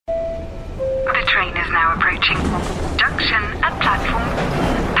now approaching. Junction at platform.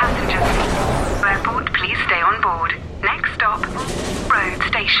 Passengers, airport, please stay on board. Next stop, road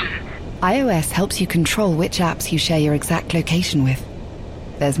station. iOS helps you control which apps you share your exact location with.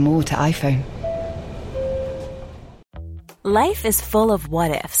 There's more to iPhone. Life is full of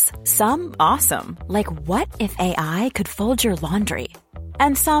what-ifs. Some awesome, like what if AI could fold your laundry?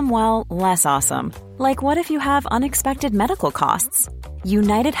 And some, well, less awesome, like what if you have unexpected medical costs?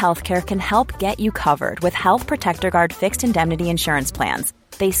 United Healthcare can help get you covered with Health Protector Guard fixed indemnity insurance plans.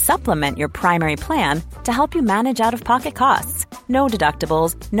 They supplement your primary plan to help you manage out-of-pocket costs. No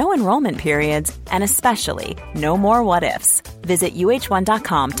deductibles, no enrollment periods, and especially no more what-ifs. Visit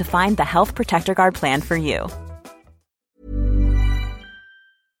uh1.com to find the Health Protector Guard plan for you.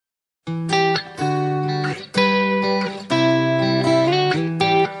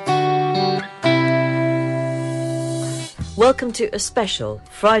 Welcome to a special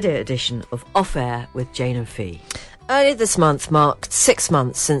Friday edition of Off Air with Jane and Fee. Earlier this month marked 6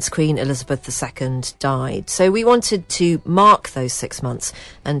 months since Queen Elizabeth II died, so we wanted to mark those 6 months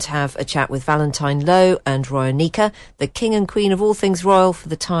and have a chat with Valentine Lowe and Roya Nika, the King and Queen of all things royal for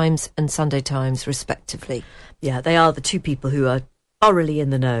the Times and Sunday Times, respectively. Yeah, they are the two people who are thoroughly in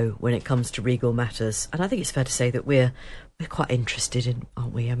the know when it comes to regal matters, and I think it's fair to say that we're quite interested in,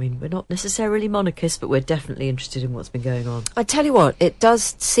 aren't we? I mean, we're not necessarily monarchists, but we're definitely interested in what's been going on. I tell you what, it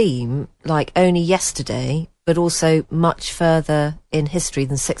does seem like only yesterday, but also much further in history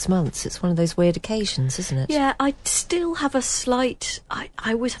than 6 months. It's one of those weird occasions, isn't it? Yeah, I still have a slight... I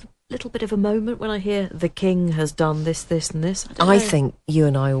always have a little bit of a moment when I hear the King has done this, this and this. I think you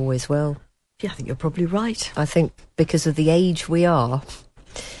and I always will. Yeah, I think you're probably right. I think because of the age we are,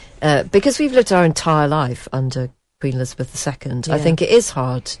 because we've lived our entire life under Queen Elizabeth II, yeah. I think it is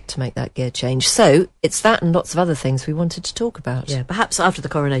hard to make that gear change. So it's that and lots of other things we wanted to talk about. Yeah, perhaps after the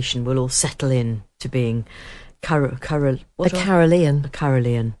coronation we'll all settle in to being Carolean.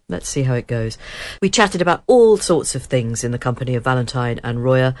 Let's see how it goes. We chatted about all sorts of things in the company of Valentine and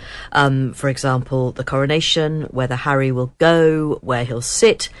Roya. For example, the coronation, whether Harry will go, where he'll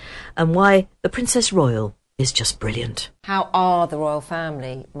sit, and why the Princess Royal is just brilliant. How are the royal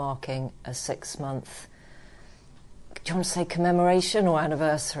family marking a 6 month... Do you want to say commemoration or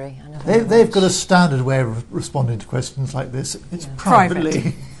anniversary? They've got a standard way of responding to questions like this. It's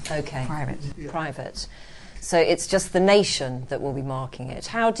privately. Okay. Private. Yeah. Private. So it's just the nation that will be marking it.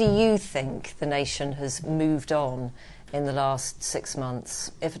 How do you think the nation has moved on in the last 6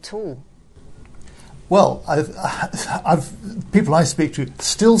 months, if at all? Well, I've people I speak to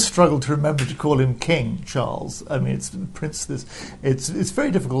still struggle to remember to call him King Charles. I mean, it's Prince. It's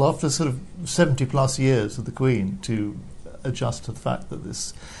very difficult after sort of 70 plus years of the Queen to adjust to the fact that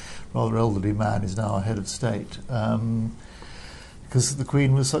this rather elderly man is now a head of state, because the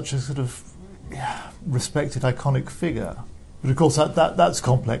Queen was such a sort of respected, iconic figure. But of course that's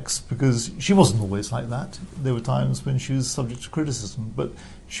complex because she wasn't always like that. There were times when she was subject to criticism, but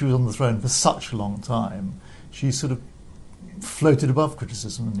she was on the throne for such a long time. She sort of floated above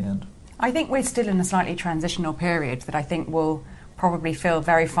criticism in the end. I think we're still in a slightly transitional period that I think will probably feel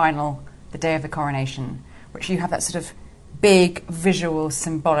very final the day of the coronation, which you have that sort of big, visual,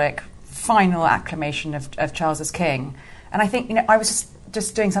 symbolic, final acclamation of Charles as king. And I think, I was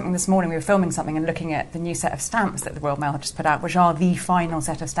just doing something this morning, we were filming something and looking at the new set of stamps that the Royal Mail have just put out, which are the final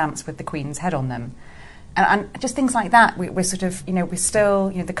set of stamps with the Queen's head on them. And just things like that, we're sort of, we're still,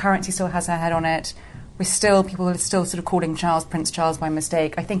 the currency still has her head on it. People are still sort of calling Charles Prince Charles by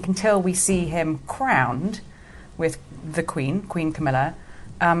mistake. I think until we see him crowned with the Queen Camilla,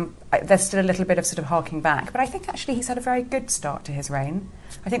 there's still a little bit of sort of harking back. But I think actually he's had a very good start to his reign.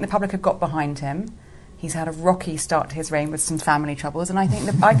 I think the public have got behind him. He's had a rocky start to his reign with some family troubles, and I think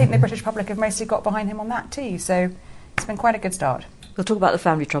the British public have mostly got behind him on that too. So it's been quite a good start. We'll talk about the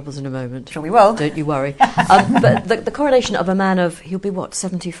family troubles in a moment. Sure we will. Don't you worry. But the coronation of a man of, he'll be what,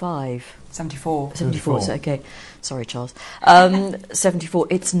 75? 74. 74, so okay. Sorry, Charles. 74,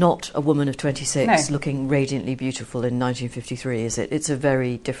 it's not a woman of 26 looking radiantly beautiful in 1953, is it? It's a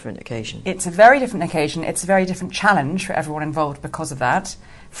very different occasion. It's a very different occasion. It's a very different challenge for everyone involved because of that.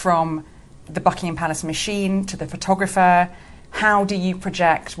 From the Buckingham Palace machine to the photographer, how do you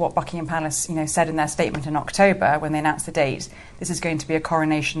project what Buckingham Palace, said in their statement in October when they announced the date? This is going to be a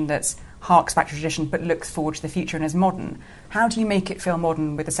coronation that harks back to tradition but looks forward to the future and is modern. How do you make it feel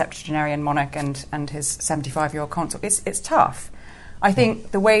modern with a septuagenarian monarch and his 75-year-old consort? It's tough. I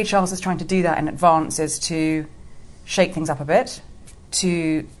think the way Charles is trying to do that in advance is to shake things up a bit,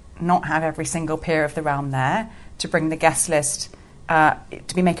 to not have every single peer of the realm there, to bring the guest list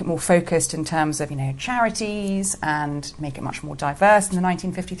to make it more focused in terms of charities and make it much more diverse in the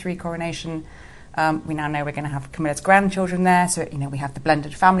 1953 coronation. We now know we're going to have Camilla's grandchildren there, so we have the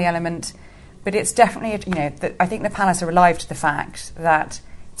blended family element. But it's definitely, I think the Palace are alive to the fact that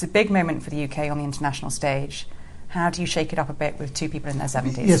it's a big moment for the UK on the international stage. How do you shake it up a bit with two people in their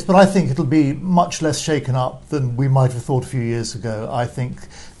 70s? Yes, but I think it'll be much less shaken up than we might have thought a few years ago. I think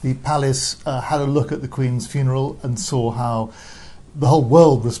the Palace had a look at the Queen's funeral and saw how the whole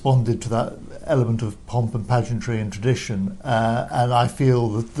world responded to that element of pomp and pageantry and tradition. And I feel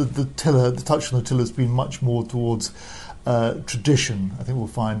that the touch on the tiller has been much more towards tradition, I think we'll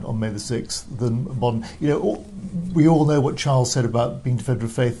find on May the 6th, than modern. We all know what Charles said about being defender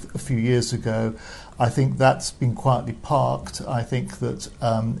of faith a few years ago. I think that's been quietly parked. I think that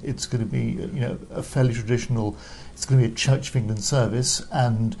it's going to be, a fairly traditional. It's going to be a Church of England service,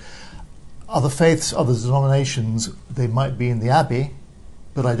 and other faiths, other denominations, they might be in the Abbey,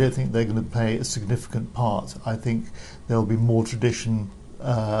 but I don't think they're going to play a significant part. I think there'll be more tradition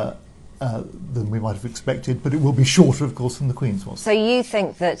than we might have expected, but it will be shorter, of course, than the Queen's was. So you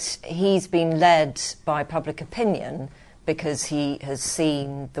think that he's been led by public opinion because he has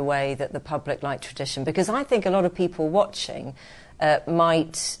seen the way that the public like tradition? Because I think a lot of people watching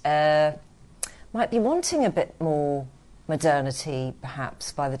might be wanting a bit more modernity,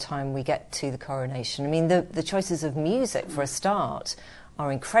 perhaps, by the time we get to the coronation. I mean, the choices of music, for a start,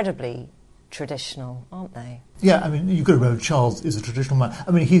 are incredibly traditional, aren't they? Yeah, I mean, you've got to remember Charles is a traditional man.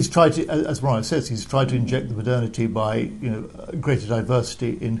 I mean, he's tried to, as Mariah says, he's tried to inject the modernity by, greater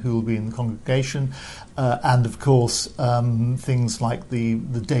diversity in who will be in the congregation, and of course things like the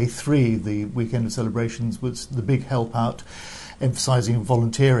day 3, the weekend of celebrations, was the big help out, emphasising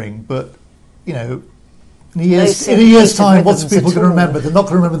volunteering. But in a year's time, what's people going to remember? They're not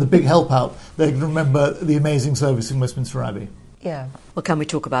going to remember the big help out. They're going to remember the amazing service in Westminster Abbey. Yeah. Well, can we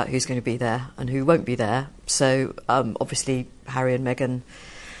talk about who's going to be there and who won't be there? So, obviously, Harry and Meghan,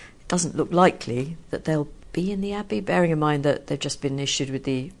 it doesn't look likely that they'll be in the Abbey, bearing in mind that they've just been issued with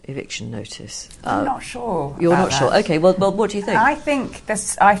the eviction notice. I'm not sure. You're not sure? OK, well, what do you think? I think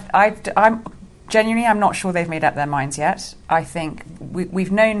this... I'm genuinely, I'm not sure they've made up their minds yet. I think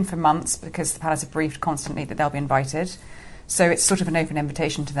we've known for months, because the Palace have briefed constantly, that they'll be invited. So it's sort of an open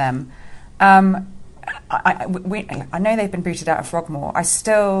invitation to them. I know they've been booted out of Frogmore. I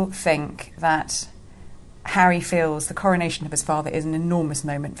still think that Harry feels the coronation of his father is an enormous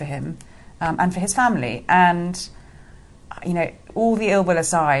moment for him and for his family. And, all the ill will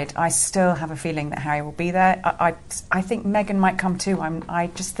aside, I still have a feeling that Harry will be there. I think Meghan might come too. I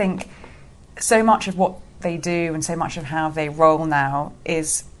just think so much of what they do and so much of how they roll now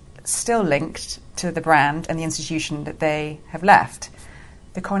is still linked to the brand and the institution that they have left.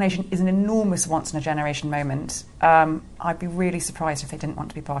 The coronation is an enormous once-in-a-generation moment. I'd be really surprised if they didn't want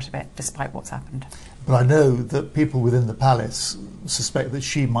to be part of it, despite what's happened. But I know that people within the palace suspect that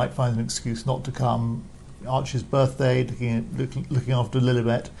she might find an excuse not to come. Archie's birthday, looking after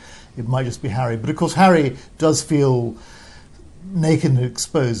Lilibet, it might just be Harry. But of course, Harry does feel naked and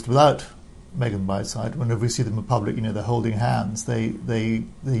exposed without Meghan by his side. Whenever we see them in public, they're holding hands. They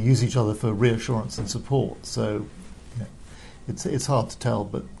use each other for reassurance and support. So it's hard to tell,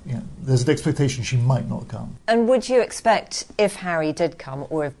 but there's an expectation she might not come. And would you expect, if Harry did come,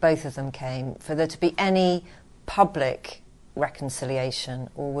 or if both of them came, for there to be any public reconciliation,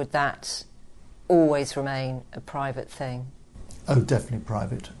 or would that always remain a private thing? Oh, definitely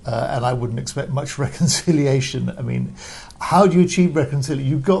private. And I wouldn't expect much reconciliation. I mean, how do you achieve reconciliation?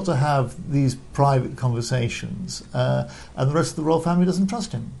 You've got to have these private conversations. And the rest of the royal family doesn't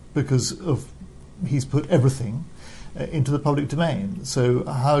trust him because he's put everything into the public domain. So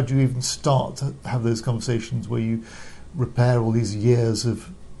how do you even start to have those conversations where you repair all these years of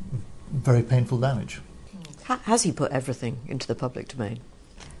very painful damage? Has he put everything into the public domain?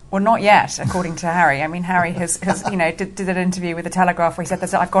 Well, not yet, according to Harry. I mean, Harry has did an interview with the Telegraph where he said,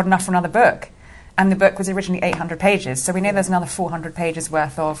 I've got enough for another book. And the book was originally 800 pages. So we know there's another 400 pages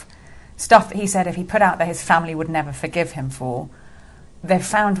worth of stuff that he said if he put out there his family would never forgive him for. They've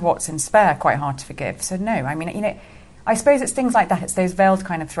found what's in spare quite hard to forgive. So no, I mean, I suppose it's things like that. It's those veiled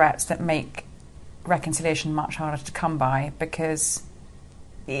kind of threats that make reconciliation much harder to come by because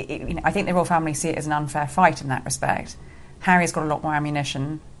I think the royal family see it as an unfair fight in that respect. Harry's got a lot more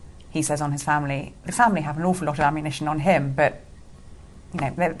ammunition, he says, on his family. The family have an awful lot of ammunition on him, but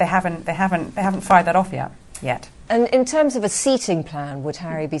they haven't fired that off yet. And in terms of a seating plan, would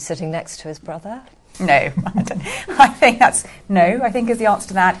Harry be sitting next to his brother? No, I think is the answer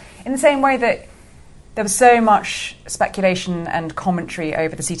to that. In the same way that there was so much speculation and commentary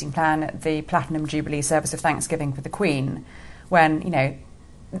over the seating plan at the Platinum Jubilee service of Thanksgiving for the Queen, when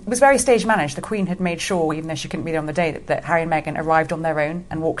was very stage managed. The Queen had made sure, even though she couldn't be there on the day, that Harry and Meghan arrived on their own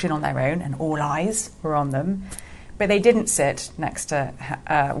and walked in on their own, and all eyes were on them. But they didn't sit next to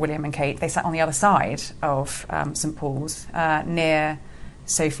William and Kate. They sat on the other side of St Paul's, near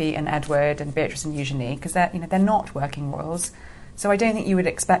Sophie and Edward and Beatrice and Eugenie, because they're not working royals. So I don't think you would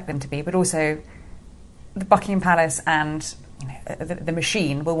expect them to be. But also, the Buckingham Palace and the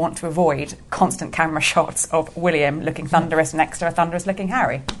machine will want to avoid constant camera shots of William looking thunderous next to a thunderous-looking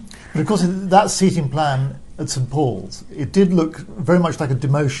Harry. But of course, that seating plan at St Paul's, it did look very much like a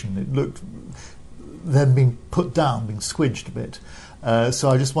demotion. It looked them being put down, being squidged a bit. So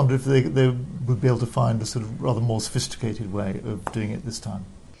I just wondered if they would be able to find a sort of rather more sophisticated way of doing it this time.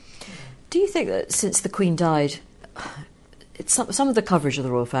 Do you think that since the Queen died, some of the coverage of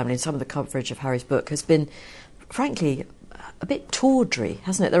the royal family and some of the coverage of Harry's book has been, frankly, a bit tawdry,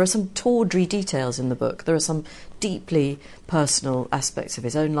 hasn't it? There are some tawdry details in the book. There are some deeply personal aspects of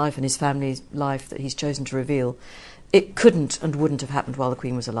his own life and his family's life that he's chosen to reveal. It couldn't and wouldn't have happened while the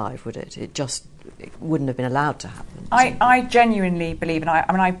Queen was alive, would it? It wouldn't have been allowed to happen. I genuinely believe, and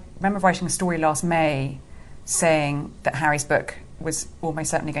I remember writing a story last May saying that Harry's book was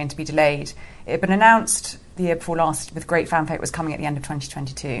almost certainly going to be delayed. It had been announced the year before last with great fanfare it was coming at the end of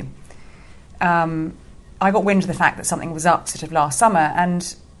 2022. I got wind of the fact that something was up sort of last summer,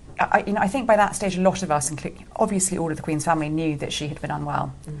 and I think by that stage a lot of us, including obviously all of the Queen's family, knew that she had been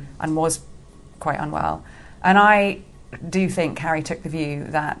unwell and was quite unwell. And I do think Harry took the view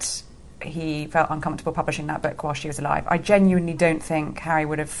that he felt uncomfortable publishing that book while she was alive. I genuinely don't think Harry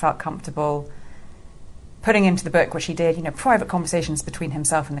would have felt comfortable putting into the book, which he did, private conversations between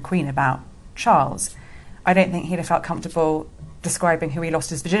himself and the Queen about Charles. I don't think he'd have felt comfortable describing who he lost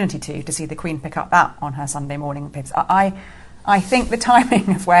his virginity to see the Queen pick up that on her Sunday morning papers. I think the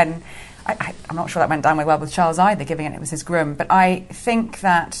timing of when... I'm not sure that went down well with Charles either, given it was his groom, but I think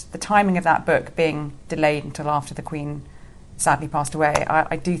that the timing of that book being delayed until after the Queen sadly passed away,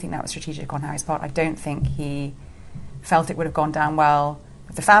 I do think that was strategic on Harry's part. I don't think he felt it would have gone down well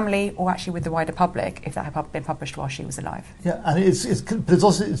with the family or actually with the wider public if that had been published while she was alive. Yeah, and it's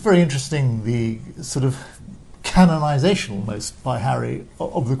very interesting, the sort of canonisation almost by Harry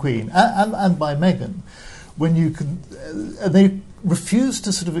of the Queen and by Meghan, when you could... they refused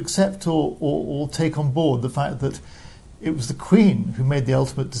to sort of accept or take on board the fact that it was the Queen who made the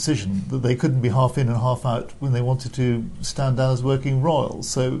ultimate decision that they couldn't be half in and half out when they wanted to stand down as working royals.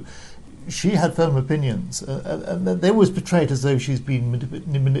 So she had firm opinions, and they always portrayed as though she's been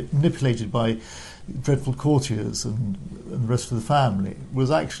manipulated by dreadful courtiers and the rest of the family. It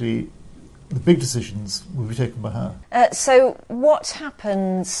was actually... the big decisions will be taken by her. So what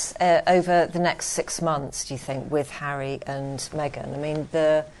happens over the next 6 months, do you think, with Harry and Meghan? I mean,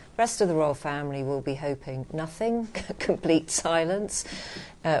 the rest of the royal family will be hoping nothing, complete silence,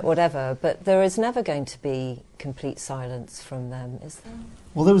 whatever, but there is never going to be complete silence from them, is there?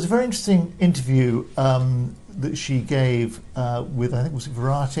 Well, there was a very interesting interview that she gave with, I think it was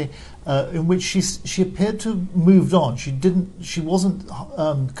Variety, in which she appeared to have moved on. She wasn't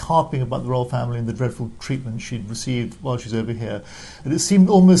carping about the royal family and the dreadful treatment she'd received while she was over here. And it seemed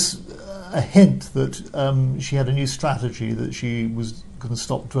almost a hint that she had a new strategy, that she was going to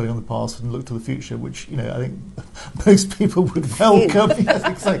stop dwelling on the past and look to the future, which, I think most people would welcome. I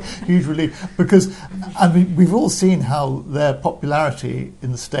think it's like huge relief, because, I mean, we've all seen how their popularity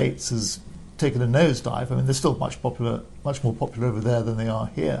in the States has taken a nosedive. I mean, they're still much more popular over there than they are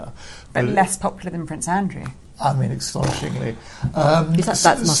here. But less popular than Prince Andrew. I mean, astonishingly.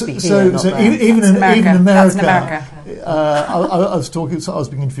 That must be here, so not there. Even in America. That's in America. I was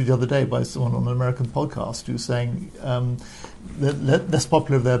being interviewed the other day by someone on an American podcast who was saying they're less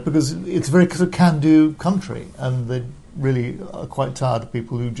popular there because it's a very sort of can-do country, and they really are quite tired of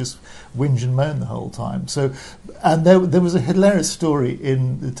people who just whinge and moan the whole time. So, and there was a hilarious story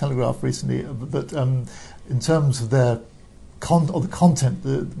in the Telegraph recently that in terms of their the content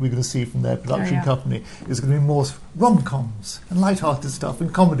that we're going to see from their production company is going to be more rom-coms and light-hearted stuff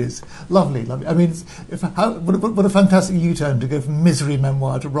and comedies. Lovely. I mean, what a fantastic U-turn to go from misery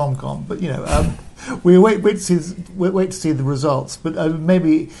memoir to rom-com. But we wait to see the results. But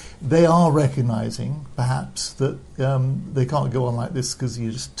maybe they are recognising, perhaps, that they can't go on like this because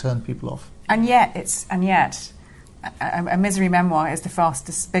you just turn people off. And yet, a misery memoir is the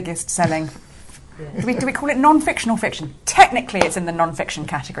fastest, biggest selling. Do we call it non-fiction or fiction? Technically, it's in the non-fiction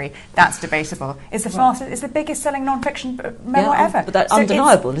category. That's debatable. It's the biggest selling non-fiction memoir ever. But that's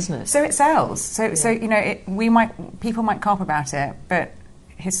undeniable, isn't it? So it sells. So people might carp about it, but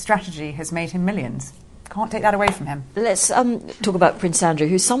his strategy has made him millions. can't take that away from him. Let's talk about Prince Andrew,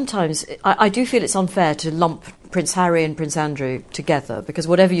 who sometimes... I do feel it's unfair to lump Prince Harry and Prince Andrew together, because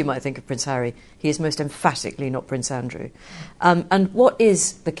whatever you might think of Prince Harry, he is most emphatically not Prince Andrew. And what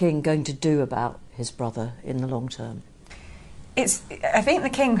is the King going to do about his brother in the long term? I think the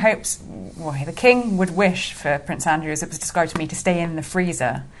King hopes... Well, the King would wish for Prince Andrew, as it was described to me, to stay in the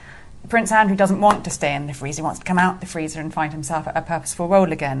freezer. Prince Andrew doesn't want to stay in the freezer. He wants to come out the freezer and find himself a purposeful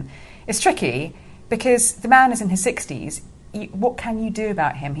role again. It's tricky because the man is in his 60s. What can you do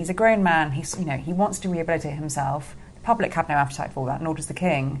about him? He's a grown man. He wants to rehabilitate himself. The public have no appetite for that, nor does the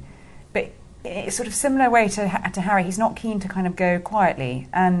King. But it's sort of similar way to Harry. He's not keen to kind of go quietly.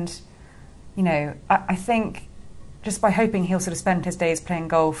 And, I think just by hoping he'll sort of spend his days playing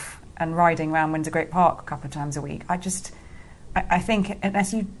golf and riding around Windsor Great Park a couple of times a week, I think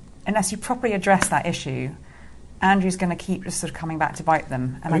unless you properly address that issue, Andrew's going to keep just sort of coming back to bite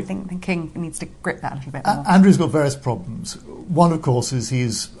them. And I think the King needs to grip that a little bit more. Andrew's got various problems. One, of course, is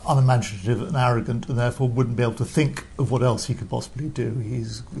he's unimaginative and arrogant and therefore wouldn't be able to think of what else he could possibly do.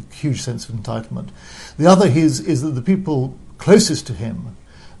 He's a huge sense of entitlement. The other is that the people closest to him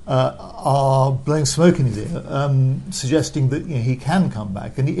are blowing smoke in his ear, suggesting that he can come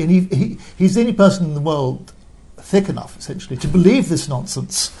back. And he's the only person in the world thick enough, essentially, to believe this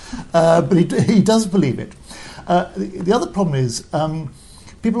nonsense. But he does believe it. The other problem is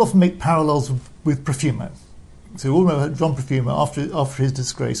people often make parallels with Profumo. So we all know John Profumo, after his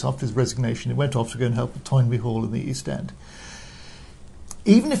disgrace, after his resignation, he went off to go and help at Toynbee Hall in the East End.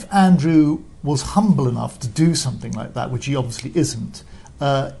 Even if Andrew was humble enough to do something like that, which he obviously isn't,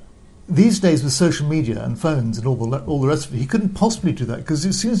 these days with social media and phones and all the rest of it, he couldn't possibly do that, because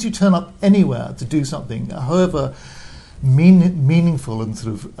as soon as you turn up anywhere to do something, however meaningful and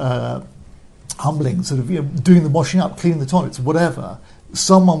sort of humbling, sort of doing the washing up, cleaning the toilets, whatever,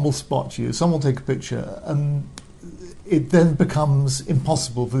 someone will spot you, someone will take a picture, and it then becomes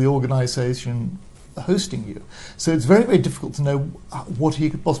impossible for the organisation hosting you. So it's very, very difficult to know what he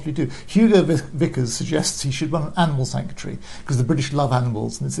could possibly do. Hugo Vickers suggests he should run an animal sanctuary because the British love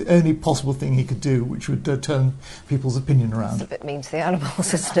animals, and it's the only possible thing he could do which would turn people's opinion around. It's a bit mean to the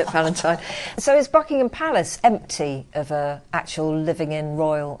animals, isn't it, Valentine? So is Buckingham Palace empty of an actual living-in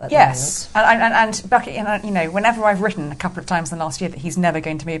royal at the moment? Yes, and Buckingham, whenever I've written a couple of times in the last year that he's never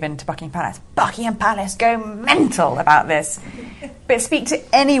going to move into Buckingham Palace go mental about this. But speak to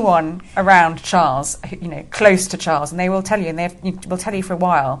anyone around Charles, close to Charles, and they will tell you, and they will tell you for a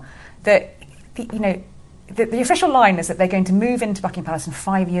while, that the official line is that they're going to move into Buckingham Palace in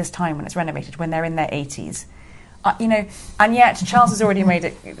 5 years' time when it's renovated, when they're in their 80s. And yet Charles has already made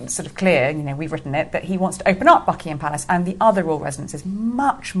it sort of clear, we've written it, that he wants to open up Buckingham Palace and the other royal residences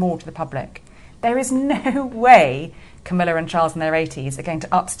much more to the public. There is no way Camilla and Charles in their 80s are going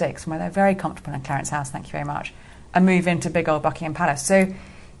to up sticks from where they're very comfortable in Clarence House, thank you very much, and move into big old Buckingham Palace. So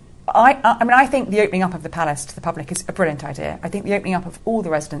I think the opening up of the palace to the public is a brilliant idea. I think the opening up of all the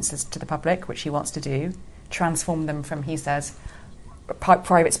residences to the public, which he wants to do, transform them from, he says,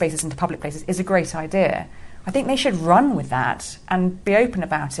 private spaces into public places, is a great idea. I think they should run with that and be open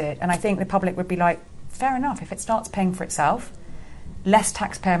about it. And I think the public would be like, fair enough, if it starts paying for itself, less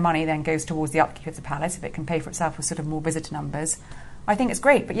taxpayer money then goes towards the upkeep of the palace, if it can pay for itself with sort of more visitor numbers. I think it's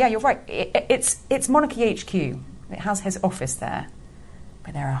great. But yeah, you're right. It's Monarchy HQ. It has his office there.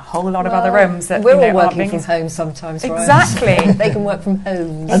 But there are a whole lot of other rooms that we're all working from home sometimes, right? Exactly. They can work from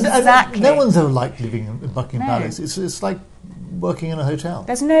home. Exactly. And no one's ever liked living in Buckingham Palace. It's like working in a hotel.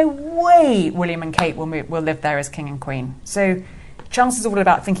 There's no way William and Kate will live there as king and queen. So Charles is all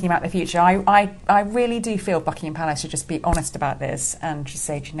about thinking about the future. I really do feel Buckingham Palace should just be honest about this and just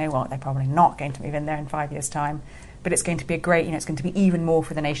say, do you know what, they're probably not going to move in there in 5 years' time, but it's going to be a great, it's going to be even more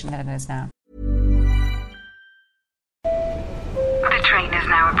for the nation than it is now. The train is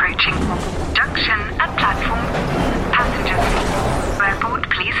now approaching. Junction at platform. Passengers, airport,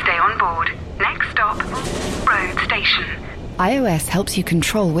 please stay on board. Next stop, road station. iOS helps you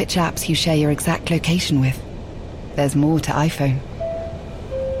control which apps you share your exact location with. There's more to iPhone.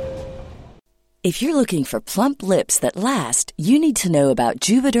 If you're looking for plump lips that last, you need to know about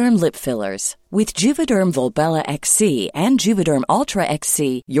Juvederm lip fillers. With Juvederm Volbella XC and Juvederm Ultra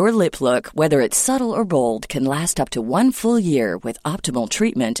XC, your lip look, whether it's subtle or bold, can last up to 1 full year with optimal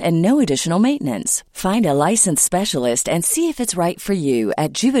treatment and no additional maintenance. Find a licensed specialist and see if it's right for you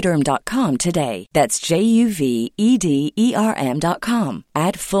at Juvederm.com today. That's JUVEDERM.com.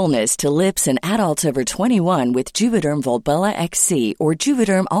 Add fullness to lips in adults over 21 with Juvederm Volbella XC or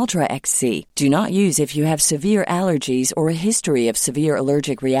Juvederm Ultra XC. Do not use if you have severe allergies or a history of severe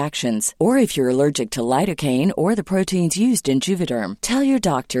allergic reactions, or if you're you're allergic to lidocaine or the proteins used in Juvederm. Tell your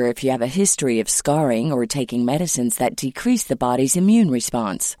doctor if you have a history of scarring or taking medicines that decrease the body's immune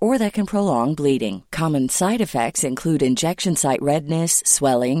response or that can prolong bleeding. Common side effects include injection site redness,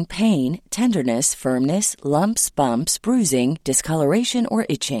 swelling, pain, tenderness, firmness, lumps, bumps, bruising, discoloration, or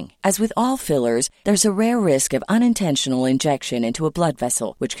itching. As with all fillers, there's a rare risk of unintentional injection into a blood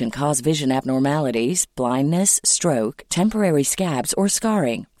vessel, which can cause vision abnormalities, blindness, stroke, temporary scabs, or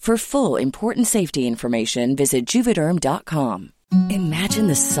scarring. For full, important safety information, visit Juvederm.com. Imagine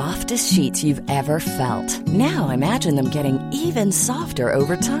the softest sheets you've ever felt. Now imagine them getting even softer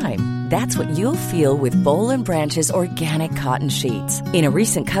over time. That's what you'll feel with Boll & Branch's organic cotton sheets. In a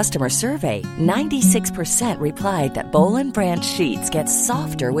recent customer survey, 96% replied that Boll & Branch sheets get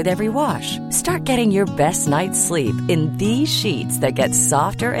softer with every wash. Start getting your best night's sleep in these sheets that get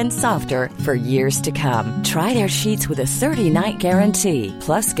softer and softer for years to come. Try their sheets with a 30-night guarantee.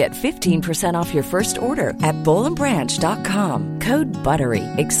 Plus, get 15% off your first order at bollandbranch.com. Code BUTTERY.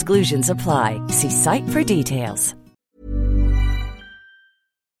 Exclusions apply. See site for details.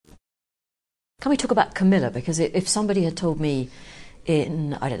 Can we talk about Camilla? Because if somebody had told me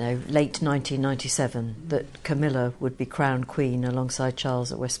in, I don't know, late 1997 that Camilla would be crowned Queen alongside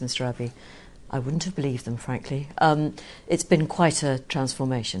Charles at Westminster Abbey, I wouldn't have believed them, frankly. It's been quite a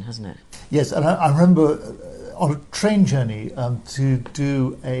transformation, hasn't it? Yes, and I remember on a train journey to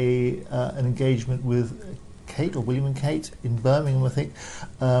do an engagement with Kate, or William and Kate, in Birmingham, I think.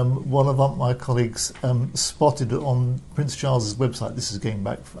 One of my colleagues spotted on Prince Charles's website, this is going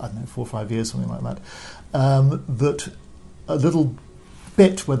back, I don't know, 4 or 5 years, something like that, that a little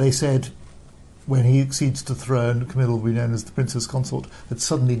bit where they said, when he acceds to the throne, Camilla will be known as the Princess Consort, had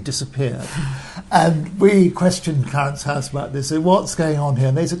suddenly disappeared. And we questioned Clarence House about this, said, what's going on here?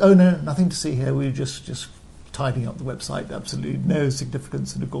 And they said, oh, no, nothing to see here, we were just tidying up the website, absolutely no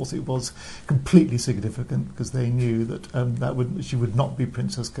significance. And of course it was completely significant because they knew that she would not be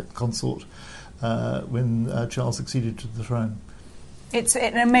Princess Consort when Charles succeeded to the throne. It's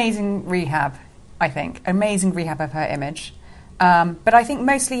an amazing rehab, I think. Amazing rehab of her image. But I think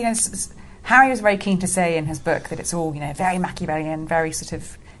mostly, Harry was very keen to say in his book that it's all, very Machiavellian, very sort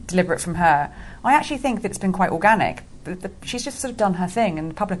of deliberate from her. I actually think that it's been quite organic. She's just sort of done her thing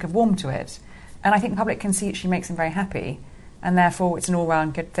and the public have warmed to it. And I think the public can see she makes him very happy, and therefore it's an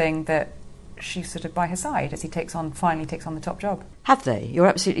all-round good thing that she's sort of by his side as he finally takes on the top job. Have they? You're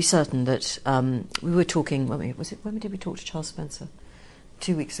absolutely certain that we were talking. When did we talk to Charles Spencer?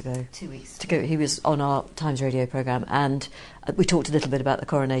 2 weeks ago. 2 weeks ago. He was on our Times Radio programme, and we talked a little bit about the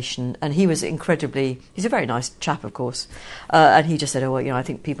coronation, and he was he's a very nice chap, of course, and he just said, I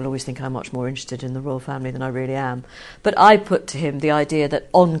think people always think I'm much more interested in the royal family than I really am. But I put to him the idea that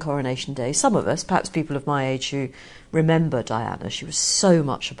on Coronation Day, some of us, perhaps people of my age who remember Diana, she was so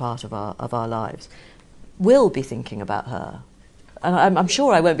much a part of our lives, will be thinking about her. And I'm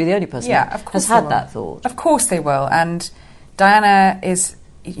sure I won't be the only person who has had that thought. Of course they will, and Diana is,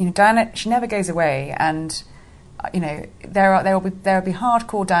 Diana, she never goes away, and there will be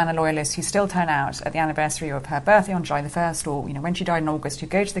hardcore Diana loyalists who still turn out at the anniversary of her birthday on July the 1st, or when she died in August, who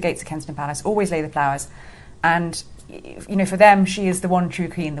go to the gates of Kensington Palace, always lay the flowers, and for them she is the one true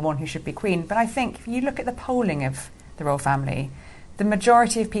queen, the one who should be queen. But I think if you look at the polling of the royal family, the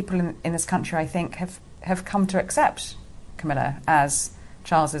majority of people in this country, I think, have come to accept Camilla as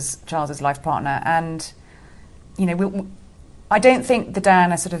Charles's life partner, and I don't think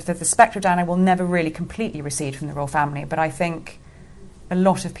the spectre of Diana will never really completely recede from the royal family, but I think a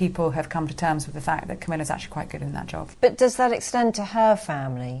lot of people have come to terms with the fact that Camilla's actually quite good in that job. But does that extend to her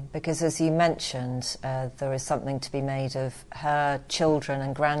family? Because as you mentioned, there is something to be made of her children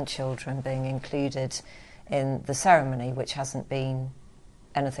and grandchildren being included in the ceremony, which hasn't been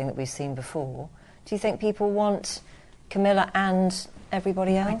anything that we've seen before. Do you think people want Camilla and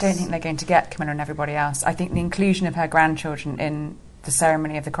everybody else? I don't think they're going to get Camilla and everybody else. I think the inclusion of her grandchildren in the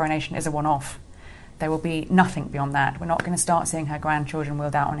ceremony of the coronation is a one-off. There will be nothing beyond that. We're not going to start seeing her grandchildren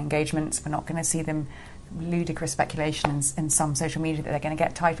wheeled out on engagements. We're not going to see them ludicrous speculations in some social media that they're going to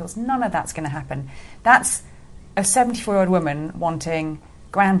get titles. None of that's going to happen. That's a 74-year-old woman wanting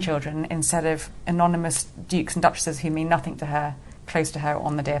grandchildren instead of anonymous dukes and duchesses who mean nothing to her, close to her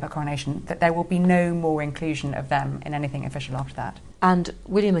on the day of her coronation. That there will be no more inclusion of them in anything official after that. And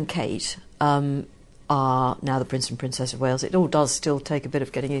William and Kate are now the Prince and Princess of Wales. It all does still take a bit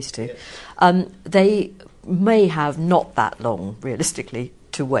of getting used to. Yeah. They may have not that long, realistically,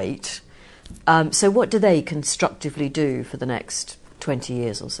 to wait. So what do they constructively do for the next 20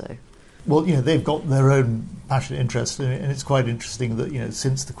 years or so? Well, they've got their own passionate interest, and it's quite interesting that,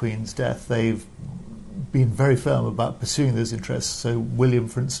 since the Queen's death, they've been very firm about pursuing those interests. So William,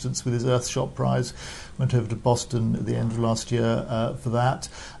 for instance, with his Earthshot Prize, went over to Boston at the end of last year for that.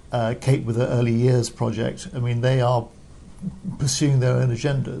 Kate with her Early Years project. I mean, they are pursuing their own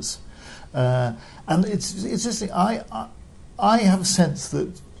agendas. And it's interesting. I have a sense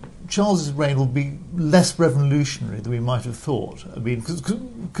that Charles's reign will be less revolutionary than we might have thought. I mean,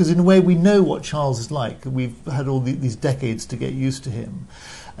 because in a way we know what Charles is like. We've had all these decades to get used to him.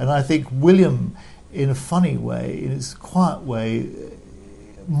 And I think William, in a funny way, in his quiet way,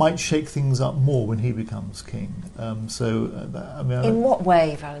 might shake things up more when he becomes king. In what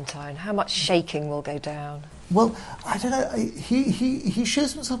way, Valentine? How much shaking will go down? Well, I don't know. He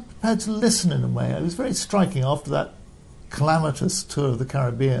shows himself prepared to listen in a way. It was very striking after that calamitous tour of the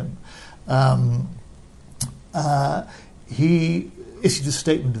Caribbean. He issued a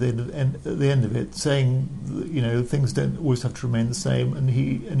statement at the end of it saying, you know, things don't always have to remain the same, and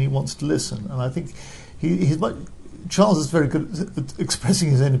he wants to listen. And I think Charles is very good at expressing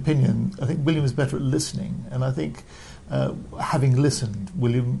his own opinion. I think William is better at listening, and I think having listened,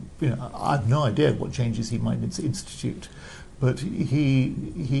 William, you know, I have no idea what changes he might institute, but he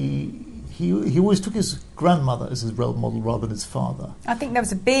always took his grandmother as his role model rather than his father. I think there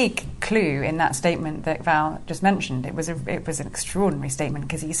was a big clue in that statement that Val just mentioned. It was an extraordinary statement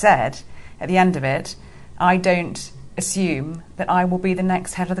because he said at the end of it, "I don't assume that I will be the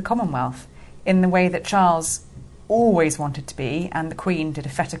next head of the Commonwealth," in the way that Charles always wanted to be, and the Queen did a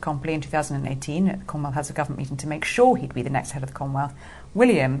fait accompli in 2018 at the Commonwealth House of Government meeting to make sure he'd be the next head of the Commonwealth.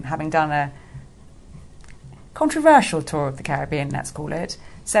 William, having done a controversial tour of the Caribbean, let's call it,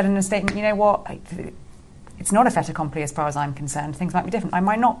 said in a statement, you know what, it's not a fait accompli as far as I'm concerned, things might be different, I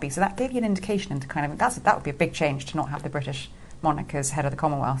might not be. So that gave you an indication into kind of, that would be a big change to not have the British monarch as head of the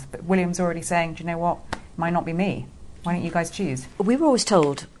Commonwealth. But William's already saying, do you know what, it might not be me. Why don't you guys choose? We were always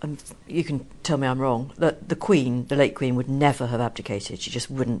told, and you can tell me I'm wrong, that the Queen, the late Queen, would never have abdicated. She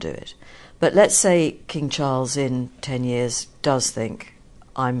just wouldn't do it. But let's say King Charles in 10 years does think,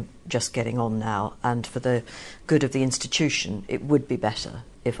 I'm just getting on now, and for the good of the institution, it would be better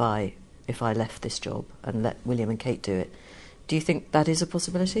if I left this job and let William and Kate do it. Do you think that is a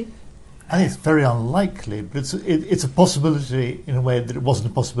possibility? I think it's very unlikely, but it's a possibility in a way that it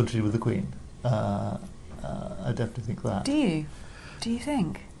wasn't a possibility with the Queen. I definitely think that. Do you? Do you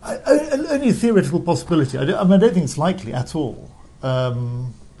think? Only a theoretical possibility. I don't think it's likely at all.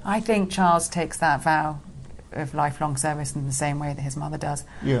 I think Charles takes that vow of lifelong service in the same way that his mother does.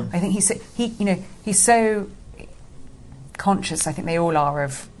 Yeah. I think he's so conscious, I think they all are,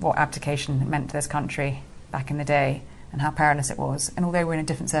 of what abdication meant to this country back in the day and how perilous it was. And although we're in a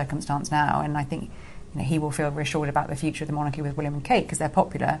different circumstance now, and I think he will feel reassured about the future of the monarchy with William and Kate because they're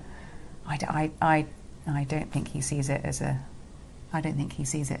popular, I don't think he sees it as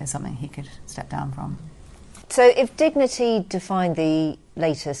something he could step down from. So if dignity defined the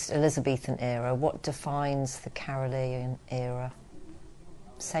latest Elizabethan era, what defines the Carolean era?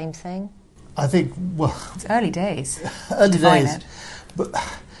 Same thing? I think, well... It's early days. Early days. But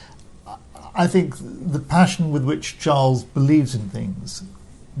I think the passion with which Charles believes in things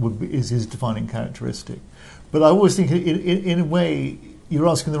is his defining characteristic. But I always think, in a way, you're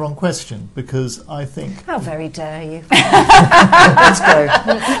asking the wrong question, because I think... How very dare you. Let's go.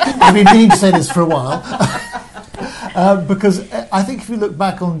 I've been meaning to say this for a while. Because I think if you look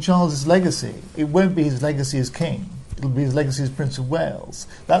back on Charles's legacy, it won't be his legacy as king. It'll be his legacy as Prince of Wales.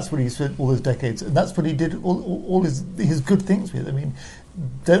 That's what he spent all those decades, and that's what he did all his good things with. I mean,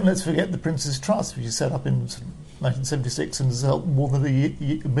 let's forget the Prince's Trust, which he set up in 1976 and has helped more than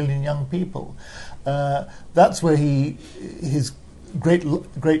a million young people. That's where his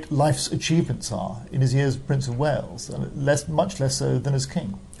great life's achievements are in his years as Prince of Wales, and much less so than as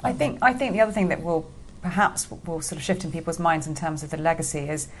king. I think the other thing that will sort of shift in people's minds in terms of the legacy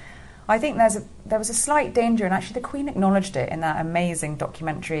is, I think there was a slight danger, and actually the Queen acknowledged it in that amazing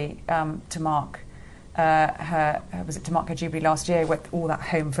documentary to mark her Jubilee last year, with all that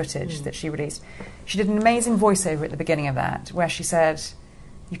home footage that she released. She did an amazing voiceover at the beginning of that, where she said,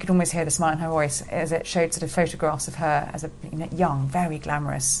 you could almost hear the smile in her voice as it showed sort of photographs of her as a young, very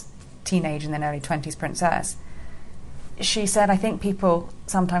glamorous teenage and then early 20s princess. She said, I think people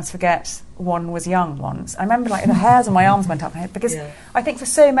sometimes forget one was young once. I remember the hairs on my arms went up, because I think for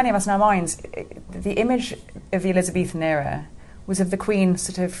so many of us in our minds, the image of the Elizabethan era was of the Queen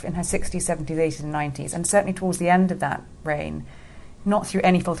sort of in her 60s, 70s, 80s and 90s, and certainly towards the end of that reign, not through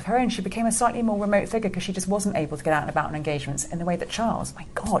any fault of her own, she became a slightly more remote figure because she just wasn't able to get out and about on engagements in the way that Charles, my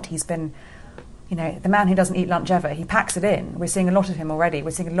God, he's been, the man who doesn't eat lunch ever, he packs it in. We're seeing a lot of him already. We're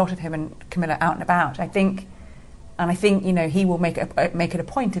seeing a lot of him and Camilla out and about. I think And I think, he will make it a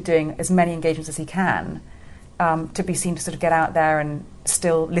point of doing as many engagements as he can to be seen to sort of get out there and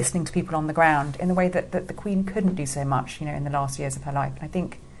still listening to people on the ground in the way that the Queen couldn't do so much, in the last years of her life. And I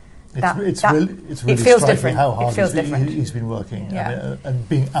think it's really it feels striking different. how hard different. he's been working and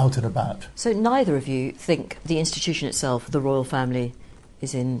being out and about. So neither of you think the institution itself, the royal family,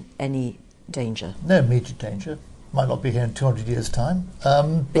 is in any danger? No immediate danger. Might not be here in 200 years' time.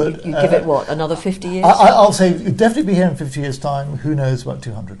 But you give it, what, another 50 years? I'll say it'll definitely be here in 50 years' time. Who knows about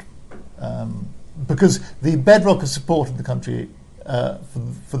 200? Because the bedrock of support in the country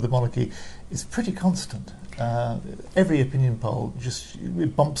for the monarchy is pretty constant. Every opinion poll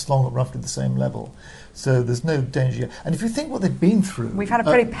it bumps along at roughly the same level. So there's no danger. And if you think what they've been through... We've had a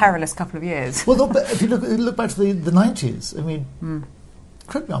pretty perilous couple of years. Well, no, but if you look back to the 90s, I mean...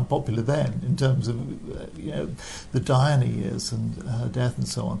 incredibly unpopular then in terms of the Diana years and her death and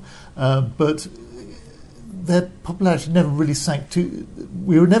so on, but their popularity never really sank to.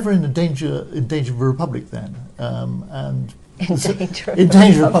 We were never in danger of a republic then, and in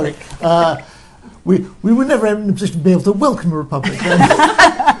danger of a republic. We were never in a position to be able to welcome a republic then.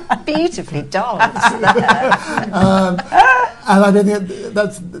 Beautifully danced. And I don't think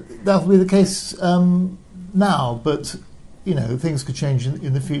that'll be the case now, but. Things could change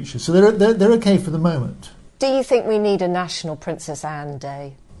in the future. So they're okay for the moment. Do you think we need a National Princess Anne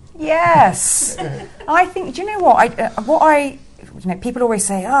Day? Yes. I think, do you know what? People always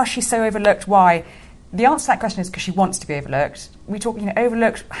say, she's so overlooked, why? The answer to that question is because she wants to be overlooked. We talk,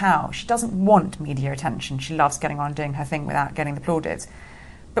 overlooked how? She doesn't want media attention. She loves getting on and doing her thing without getting the plaudits.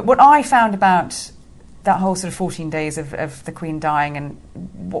 But what I found about that whole sort of 14 days of the Queen dying, and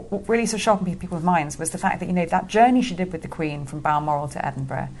what really sort of sharpened people's minds was the fact that, that journey she did with the Queen from Balmoral to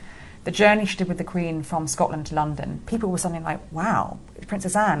Edinburgh, the journey she did with the Queen from Scotland to London, people were suddenly like, wow,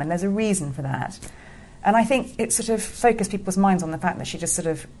 Princess Anne, and there's a reason for that. And I think it sort of focused people's minds on the fact that she just sort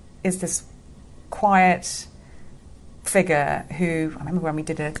of is this quiet figure who, I remember when we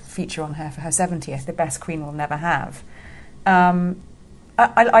did a feature on her for her 70th, the best Queen we'll never have.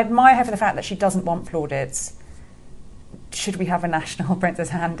 I admire her for the fact that she doesn't want plaudits. Should we have a National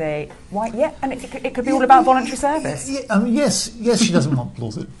Princess Anne Day? Why? Yeah, and it could be all about voluntary service. Yes, she doesn't want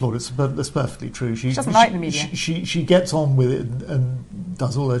plaudits, but that's perfectly true. She doesn't like the media. She gets on with it and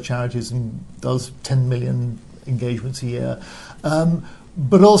does all her charities and does 10 million engagements a year.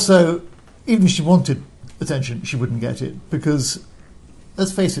 But also, even if she wanted attention, she wouldn't get it because,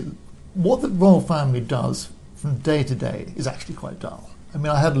 let's face it, what the royal family does from day to day is actually quite dull. I mean,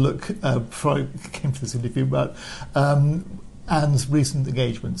 I had a look before I came to this interview about Anne's recent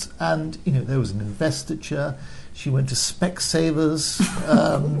engagements, and there was an investiture. She went to Specsavers.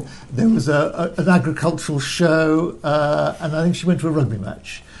 There was an agricultural show, and I think she went to a rugby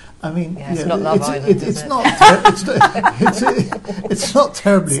match. I mean, it's not Love Island. It's not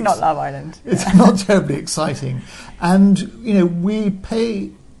terribly. It's not Love Island. It's not terribly exciting, and we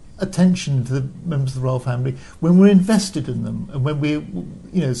pay attention to the members of the royal family when we're invested in them, and when we,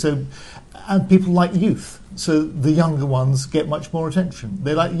 and people like youth. So the younger ones get much more attention.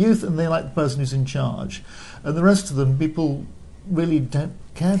 They like youth, and they like the person who's in charge, and the rest of them, people really don't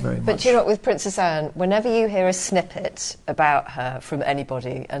care very much. But with Princess Anne, whenever you hear a snippet about her from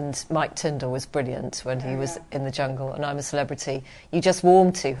anybody, and Mike Tyndall was brilliant when he was in the jungle, and I'm a Celebrity, you just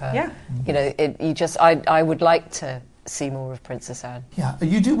warm to her. Yeah. I would like to see more of Princess Anne. Yeah,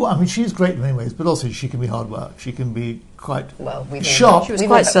 you do. Well, I mean, she's great in many ways, but also she can be hard work. She can be quite sharp. She was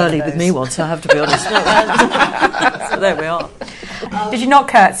quite surly with me once, I have to be honest. So there we are. Did you not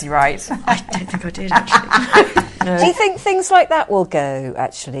curtsy right? I don't think I did, actually. No. Do you think things like that will go,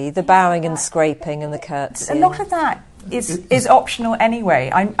 actually? The bowing and scraping and the curtsy? A lot of that is optional anyway.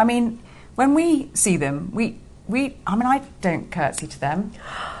 I mean, when we see them, I don't curtsy to them.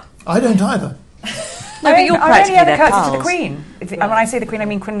 I don't either. No, but you're practically their their curtsy pals. to the Queen. And when I say the Queen, I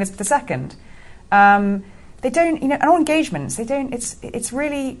mean Queen Elizabeth II. They don't, and all engagements, they don't. It's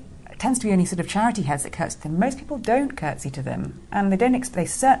really it tends to be only sort of charity heads that curtsy to them. Most people don't curtsy to them, and they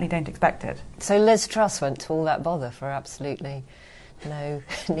certainly don't expect it. So Liz Truss went to all that bother for absolutely no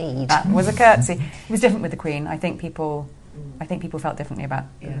need. That was a curtsy. It was different with the Queen. I think people felt differently about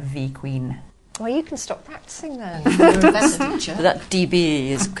the Queen. Well, you can stop practising then. That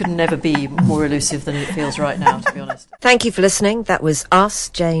DB could never be more elusive than it feels right now, to be honest. Thank you for listening. That was us,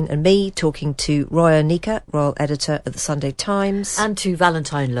 Jane and me, talking to Roya Nika, Royal Editor at the Sunday Times. And to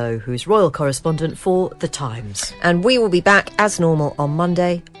Valentine Lowe, who's Royal Correspondent for The Times. And we will be back as normal on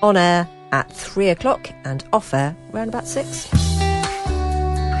Monday, on air at 3 o'clock and off air around about 6.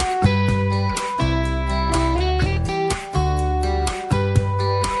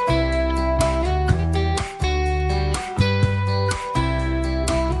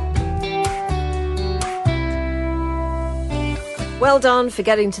 Well done for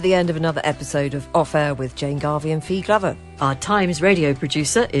getting to the end of another episode of Off Air with Jane Garvey and Fee Glover. Our Times radio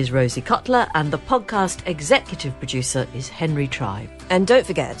producer is Rosie Cutler, and the podcast executive producer is Henry Tribe. And don't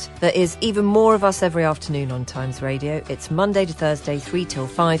forget, there is even more of us every afternoon on Times Radio. It's Monday to Thursday, 3 till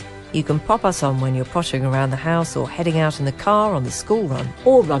 5. You can pop us on when you're pottering around the house or heading out in the car on the school run.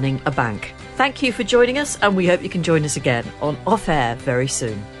 Or running a bank. Thank you for joining us, and we hope you can join us again on Off Air very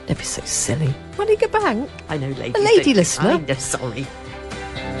soon. Don't be so silly. Running a bank? I know, lady. A lady listener? I'm just sorry.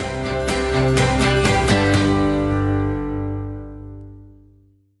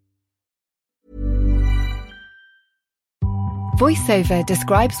 VoiceOver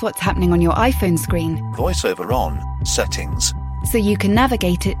describes what's happening on your iPhone screen, VoiceOver on, settings, so you can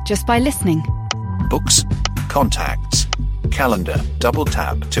navigate it just by listening. books, contacts, calendar, double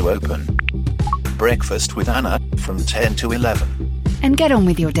tap to open. Breakfast with Anna from 10 to 11. And get on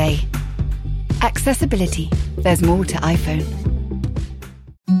with your day. Accessibility. There's more to iPhone.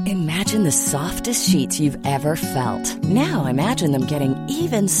 Imagine the softest sheets you've ever felt. Now imagine them getting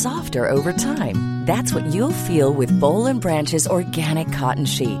even softer over time. That's what you'll feel with Boll & Branch's organic cotton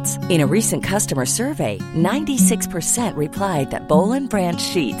sheets. In a recent customer survey, 96% replied that Boll & Branch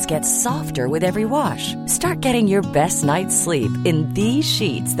sheets get softer with every wash. Start getting your best night's sleep in these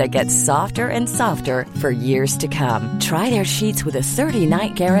sheets that get softer and softer for years to come. Try their sheets with a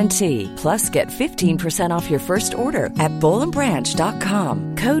 30-night guarantee. Plus, get 15% off your first order at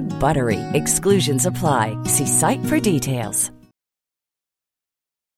bollandbranch.com. Code BUTTERY. Exclusions apply. See site for details.